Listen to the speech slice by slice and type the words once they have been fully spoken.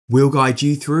We'll guide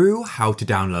you through how to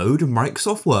download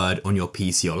Microsoft Word on your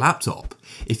PC or laptop.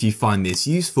 If you find this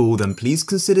useful, then please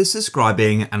consider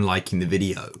subscribing and liking the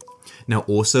video. Now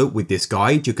also with this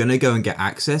guide, you're going to go and get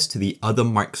access to the other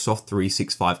Microsoft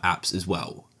 365 apps as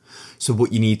well. So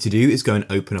what you need to do is go and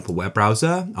open up a web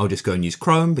browser. I'll just go and use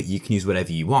Chrome, but you can use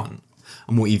whatever you want.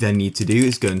 And what you then need to do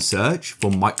is go and search for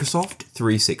Microsoft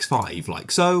 365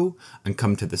 like so, and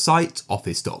come to the site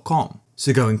office.com.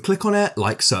 So go and click on it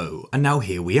like so, and now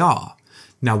here we are.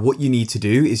 Now what you need to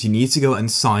do is you need to go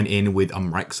and sign in with a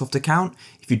Microsoft account.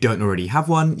 If you don't already have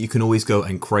one, you can always go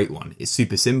and create one. It's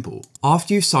super simple.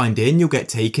 After you've signed in, you'll get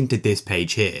taken to this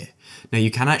page here. Now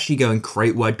you can actually go and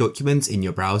create Word documents in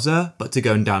your browser, but to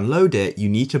go and download it, you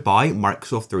need to buy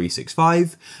Microsoft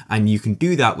 365, and you can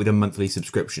do that with a monthly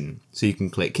subscription. So you can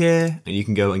click here and you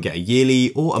can go and get a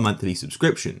yearly or a monthly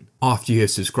subscription. After you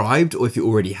have subscribed, or if you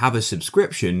already have a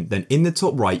subscription, then in the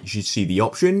top right, you should see the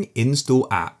option Install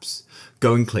Apps.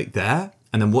 Go and click there.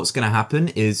 And then what's going to happen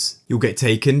is you'll get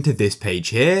taken to this page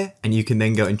here, and you can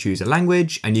then go and choose a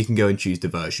language, and you can go and choose the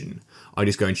version. I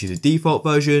just go and choose a default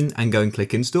version and go and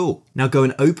click install. Now go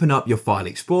and open up your file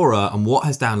explorer, and what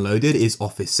has downloaded is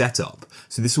Office Setup.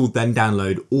 So this will then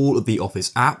download all of the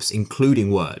Office apps, including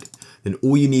Word. Then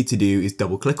all you need to do is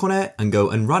double click on it and go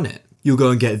and run it. You'll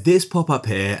go and get this pop up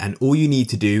here, and all you need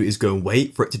to do is go and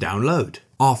wait for it to download.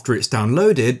 After it's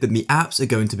downloaded, then the apps are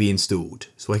going to be installed.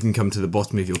 So I can come to the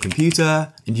bottom of your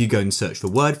computer and you go and search for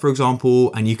Word, for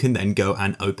example, and you can then go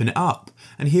and open it up.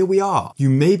 And here we are.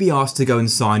 You may be asked to go and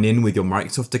sign in with your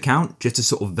Microsoft account just to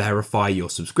sort of verify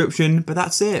your subscription, but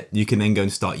that's it. You can then go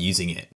and start using it.